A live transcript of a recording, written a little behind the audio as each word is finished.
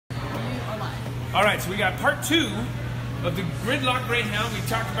All right, so we got part 2 of the Gridlock Greyhound. We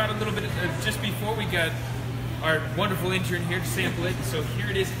talked about it a little bit just before. We got our wonderful intern here to sample it. So here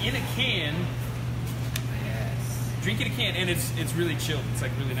it is in a can. Yes. Drink in a can, and it's really chilled. It's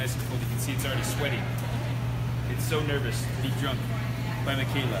like really nice and cold. You can see it's already sweaty. It's so nervous to be drunk by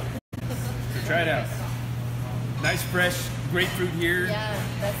Michaela. So try it out. Nice fresh grapefruit here. Yeah,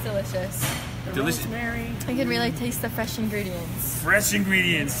 that's delicious. Delicious. Rosemary. I can really taste the fresh ingredients. Fresh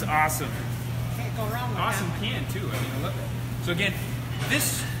ingredients, awesome. Can't go wrong with Awesome that. can too. I mean, I love it. So again,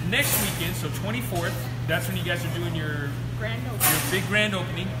 this next weekend, so 24th, that's when you guys are doing your big grand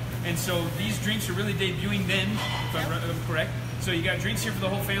opening. And so these drinks are really debuting then, if I'm correct. So you got drinks here for the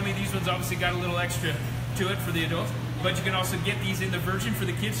whole family. These ones obviously got a little extra to it for the adults. But you can also get these in the version for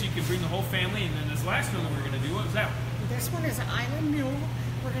the kids, so you can bring the whole family. And then this last one that we're going to do, what was that? This one is Island Mule.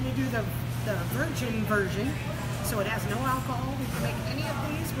 We're going to do the virgin version, so it has no alcohol. We can make any of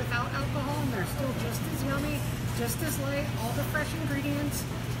these without alcohol, and they're still just as yummy, just as light, all the fresh ingredients.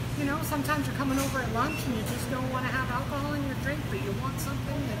 You know, sometimes you're coming over at lunch and you just don't want to have alcohol in your drink, but you want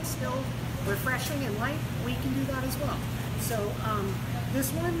something that's still refreshing and light. We can do that as well. So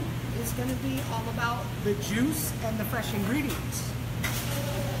this one is going to be all about the juice and the fresh ingredients.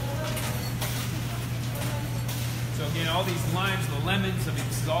 So again, all these limes, the lemons, I mean,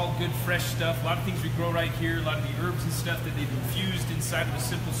 this is all good, fresh stuff. A lot of things we grow right here, a lot of the herbs and stuff that they've infused inside of the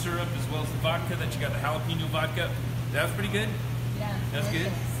simple syrup, as well as the vodka that you got, the jalapeno vodka. That was pretty good? Yeah. That's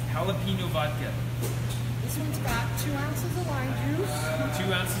good? Jalapeno vodka. This one's got 2 ounces of lime juice.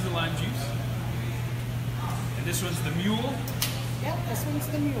 2 ounces of lime juice. And this one's the mule. Yep, this one's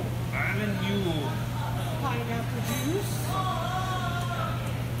the mule. Island Mule. Pineapple juice.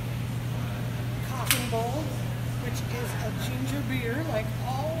 Coffin bowl, which is a ginger beer, like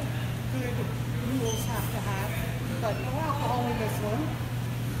all good mules have to have, but no alcohol in this one.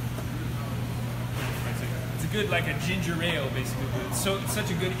 It's a good, like a ginger ale, basically. It's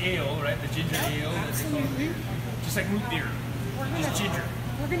such a good ale, right? The ginger ale. Absolutely. Just like root beer. Just ginger.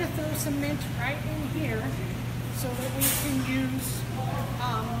 We're gonna throw some mint right in here so that we can use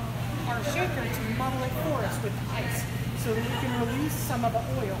our shaker to muddle it for us with ice, so that we can release some of the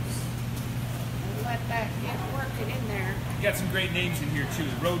oils. Let that get working in there. You got some great names in here too.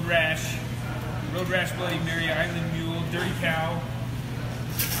 Road Rash, Bloody Mary, Island Mule, Dirty Cow,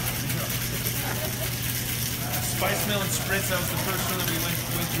 Spice Melon Spritz. That was the first one that we went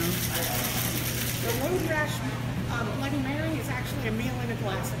through. The Road Rash Bloody Mary is actually a meal in a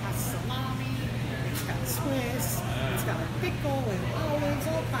glass. It has salami, it's got Swiss, it's got a pickle and olives,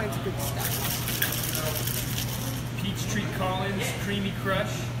 all kinds of good stuff. Peachtree Collins, Creamy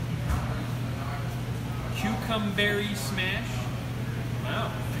Crush. Cucumberry Smash.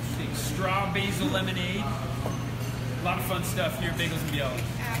 Wow, interesting. Straw Basil Lemonade. A lot of fun stuff here at Bagels and Bialy.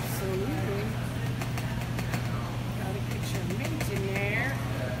 Absolutely. Gotta get your mint in there.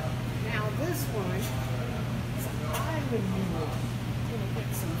 Now this one is Island Mule. Gonna get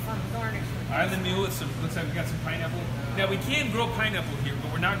some fun garnish. Island Mule, looks like we got some pineapple. Now we can grow pineapple here,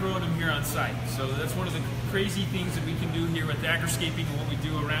 but we're not growing them here on site. So that's one of the crazy things that we can do here with agriscaping and what we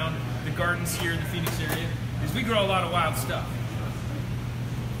do around the gardens here in the Phoenix area, is we grow a lot of wild stuff.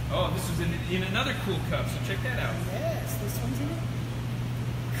 Oh, this is in another cool cup, so check that out. Yes, this one's in a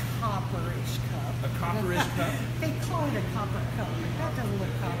copperish cup. A copperish cup? They call it a copper cup, but that doesn't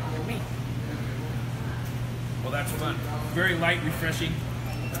look copper to me. Well, that's fun. Very light, refreshing.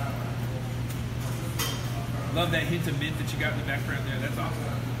 Love that hint of mint that you got in the background there. That's awesome.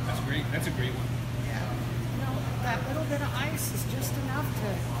 That's great. That's a great one. Yeah. You know, that little bit of ice is just enough to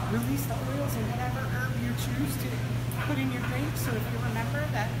release the oils and whatever herb you choose to put in your drink. So if you remember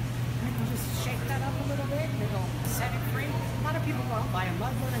that, you can just shake that up a little bit and it'll set it free. A lot of people go out and buy a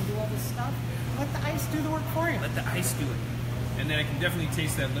muddler and do all this stuff. Let the ice do the work for you. Let the ice do it. And then I can definitely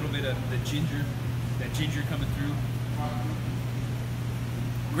taste that little bit of the ginger, coming through.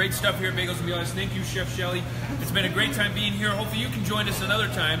 Great stuff here at Bagels and Bialy. Thank you, Chef Shelley. It's been a great time being here. Hopefully you can join us another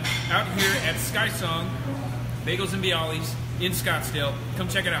time out here at Sky Song, Bagels and Bialy's in Scottsdale. Come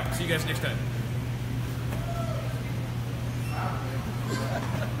check it out. See you guys next time.